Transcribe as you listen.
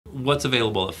what's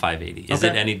available at 580? Is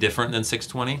it any different than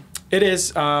 620? It is.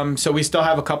 So we still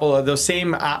have a couple of those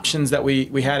same options that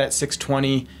we had at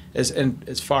 620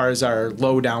 as far as our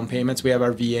low down payments. We have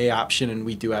our VA option, and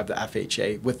we do have the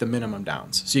FHA with the minimum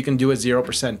downs. So you can do a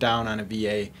 0% down on a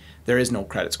VA. There is no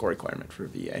credit score requirement for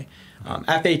VA.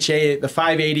 FHA, the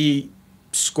 580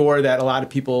 score that a lot of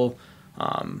people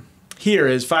here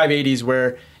is 580 is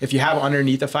where if you have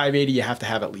underneath a 580, you have to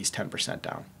have at least 10%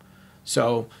 down.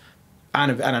 So on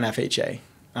an FHA.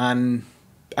 On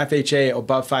FHA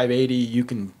above 580, you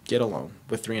can get a loan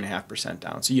with 3.5%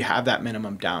 down. So you have that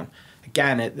minimum down.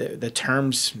 Again, the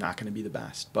term's not going to be the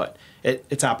best, but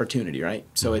it's opportunity, right?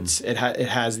 So it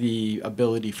has the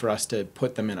ability for us to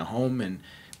put them in a home and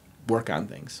work on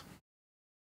things.